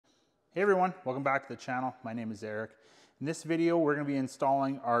Hey everyone, welcome back to the channel. My name is Eric. In this video, we're going to be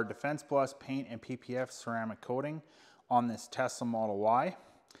installing our Defense Plus Paint and PPF Ceramic Coating on this Tesla Model Y.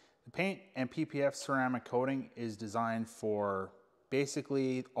 The Paint and PPF Ceramic Coating is designed for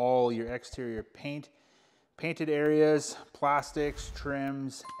basically all your exterior painted areas, plastics,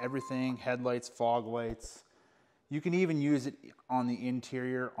 trims, everything, headlights, fog lights. You can even use it on the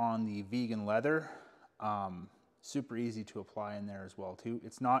interior on the vegan leather. Super easy to apply in there as well too.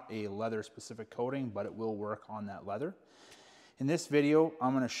 It's not a leather specific coating, but it will work on that leather. In this video,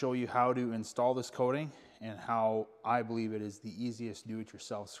 I'm going to show you how to install this coating and how I believe it is the easiest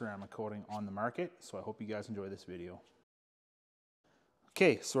do-it-yourself ceramic coating on the market. So I hope you guys enjoy this video.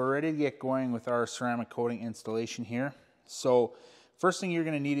 Okay, so we're ready to get going with our ceramic coating installation here. So first thing you're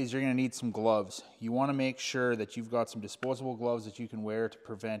going to need is you're going to need some gloves. You want to make sure that you've got some disposable gloves that you can wear to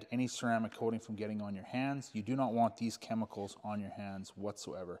prevent any ceramic coating from getting on your hands. You do not want these chemicals on your hands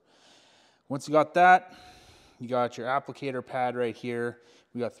whatsoever. Once you got that, you got your applicator pad right here.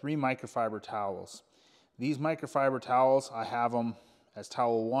 We got 3 microfiber towels. These microfiber towels, I have them as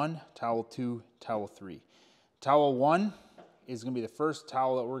towel 1, towel 2, towel 3. Towel 1 is going to be the first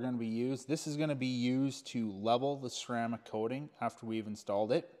towel that we're going to be used. This is going to be used to level the ceramic coating after we've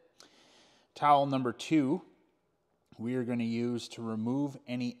installed it. Towel number 2, we are going to use to remove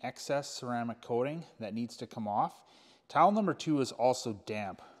any excess ceramic coating that needs to come off. Towel number 2 is also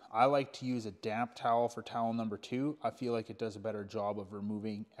damp. I like to use a damp towel for towel number 2. I feel like it does a better job of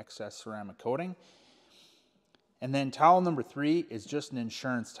removing excess ceramic coating. And then towel number 3 is just an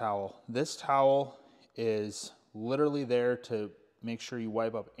insurance towel. This towel is literally there to make sure you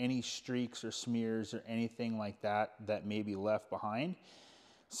wipe up any streaks or smears or anything like that that may be left behind.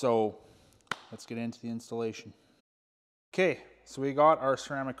 So let's get into the installation. Okay, so we got our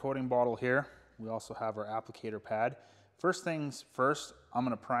ceramic coating bottle here. We also have our applicator pad. First things first, I'm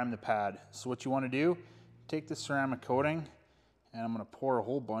going to prime the pad. So what you want to do, take the ceramic coating and I'm going to pour a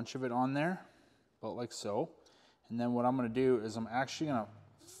whole bunch of it on there, about like so. And then what I'm going to do is I'm actually going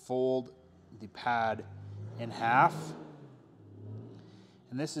to fold the pad in half,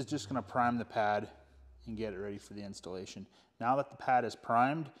 and this is just going to prime the pad and get it ready for the installation. Now that the pad is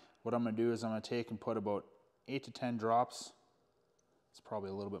primed, what I'm going to do is I'm going to take and put about 8 to 10 drops. It's probably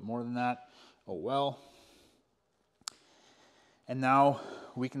a little bit more than that. Oh well. And now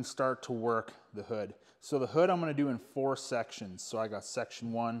we can start to work the hood. So the hood I'm going to do in 4 sections. So I got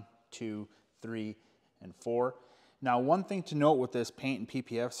section 1, 2, 3, and 4. Now, one thing to note with this paint and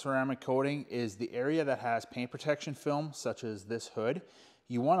PPF ceramic coating is the area that has paint protection film, such as this hood,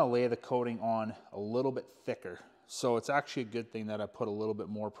 you want to lay the coating on a little bit thicker. So it's actually a good thing that I put a little bit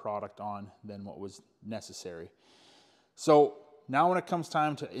more product on than what was necessary. So now when it comes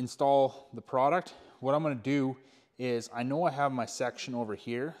time to install the product, what I'm going to do is, I know I have my section over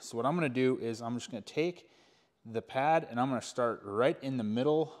here. So what I'm going to do is I'm just going to take the pad and I'm going to start right in the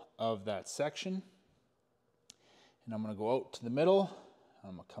middle of that section. And I'm going to go out to the middle,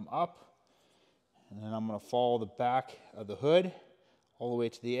 I'm going to come up, and then I'm going to follow the back of the hood all the way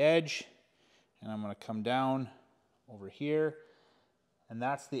to the edge, and I'm going to come down over here, and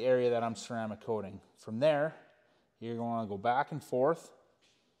that's the area that I'm ceramic coating. From there, you're going to go back and forth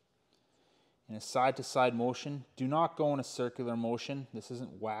in a side-to-side motion. Do not go in a circular motion. This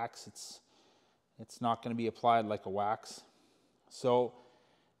isn't wax. It's not going to be applied like a wax. So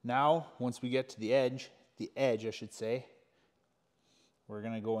now, once we get to the edge I should say, we're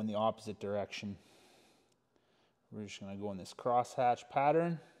going to go in the opposite direction. We're just going to go in this crosshatch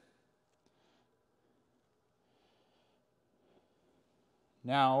pattern.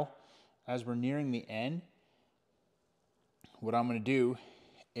 Now, as we're nearing the end, what I'm going to do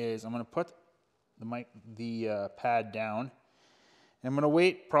is I'm going to put the pad down, and I'm going to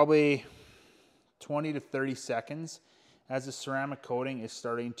wait probably 20 to 30 seconds as the ceramic coating is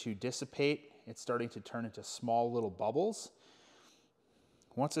starting to dissipate. It's starting to turn into small little bubbles.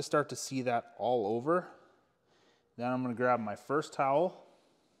 Once I start to see that all over, then I'm going to grab my first towel.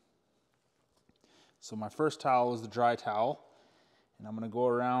 So my first towel is the dry towel, and I'm going to go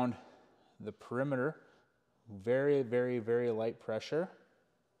around the perimeter, very, very, very light pressure.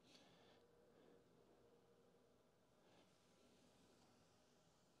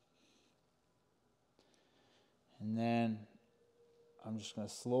 And then I'm just going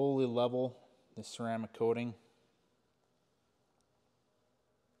to slowly level the ceramic coating.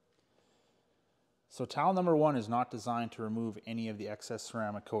 So towel number 1 is not designed to remove any of the excess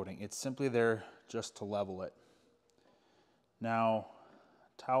ceramic coating. It's simply there just to level it. Now,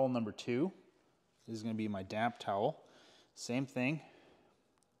 towel number 2 is going to be my damp towel. Same thing.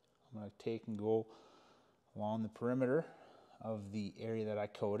 I'm going to take and go along the perimeter of the area that I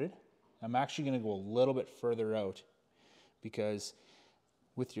coated. I'm actually going to go a little bit further out, because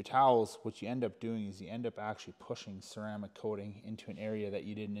with your towels, what you end up doing is you end up actually pushing ceramic coating into an area that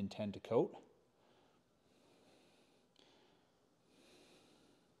you didn't intend to coat.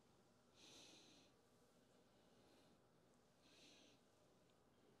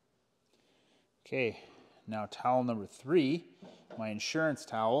 Okay, now towel number 3, my insurance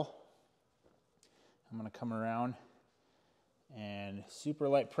towel. I'm going to come around and super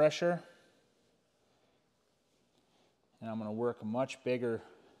light pressure, and I'm going to work a much bigger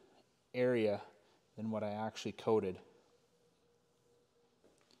area than what I actually coated,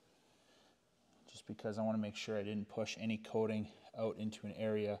 just because I want to make sure I didn't push any coating out into an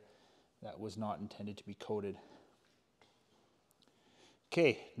area that was not intended to be coated.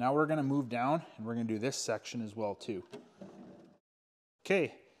 Okay, now we're going to move down and we're going to do this section as well too.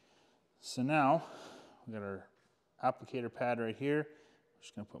 Okay, so now we got our applicator pad right here. We're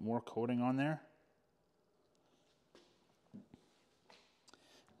just going to put more coating on there.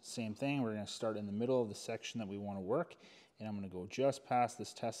 Same thing, we're going to start in the middle of the section that we want to work, and I'm going to go just past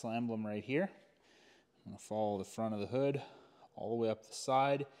this Tesla emblem right here. I'm going to follow the front of the hood all the way up the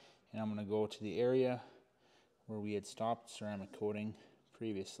side, and I'm going to go to the area where we had stopped ceramic coating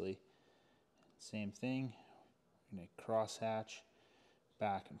previously. Same thing, we're going to cross hatch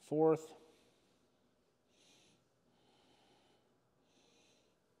back and forth.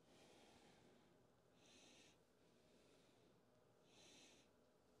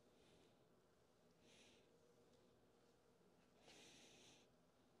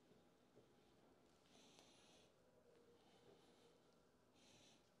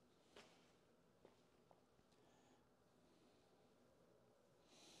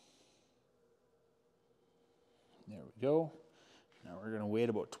 There we go. Now we're going to wait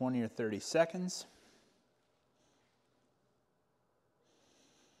about 20 or 30 seconds.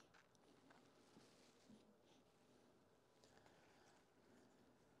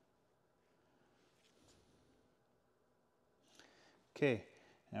 Okay,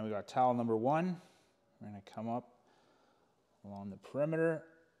 now we got towel number 1. We're going to come up along the perimeter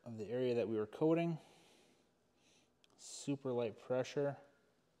of the area that we were coating. Super light pressure.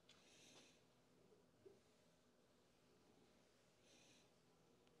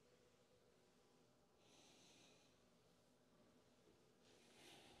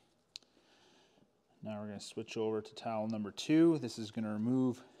 Now we're going to switch over to towel number 2. This is going to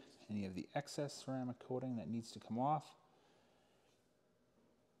remove any of the excess ceramic coating that needs to come off.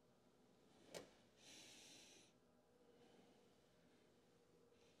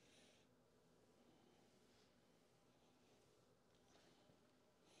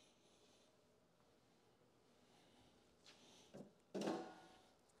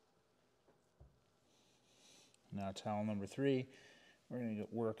 Now towel number 3. We're going to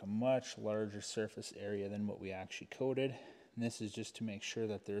work a much larger surface area than what we actually coated. And this is just to make sure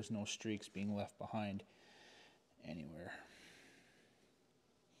that there's no streaks being left behind anywhere.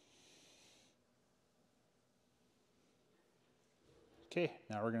 Okay,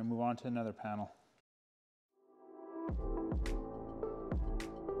 now we're going to move on to another panel.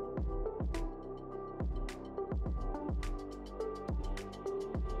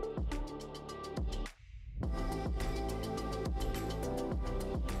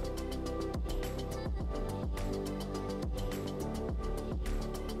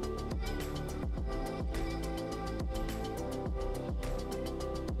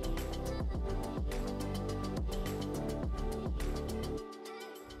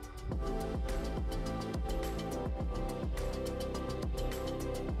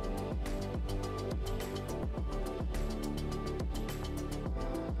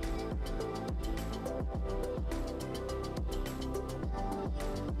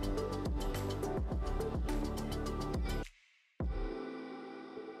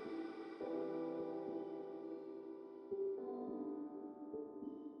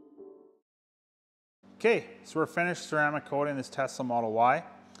 Okay, so we're finished ceramic coating this Tesla Model Y.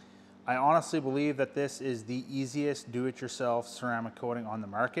 I honestly believe that this is the easiest do-it-yourself ceramic coating on the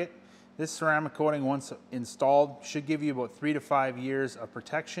market. This ceramic coating, once installed, should give you about 3 to 5 years of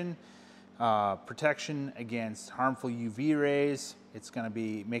protection. Protection against harmful UV rays. It's going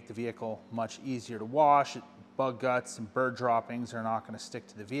to make the vehicle much easier to wash. Bug guts and bird droppings are not going to stick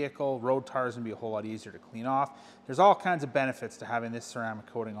to the vehicle. Road tar is going to be a whole lot easier to clean off. There's all kinds of benefits to having this ceramic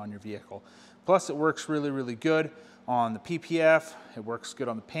coating on your vehicle. Plus, it works really, really good on the PPF. It works good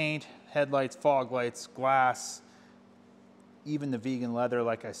on the paint, headlights, fog lights, glass, even the vegan leather,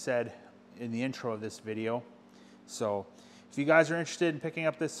 like I said in the intro of this video. So if you guys are interested in picking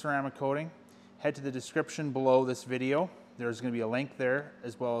up this ceramic coating, head to the description below this video there's going to be a link there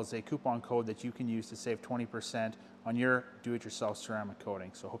as well as a coupon code that you can use to save 20% on your do-it-yourself ceramic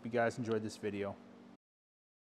coating. So I hope you guys enjoyed this video.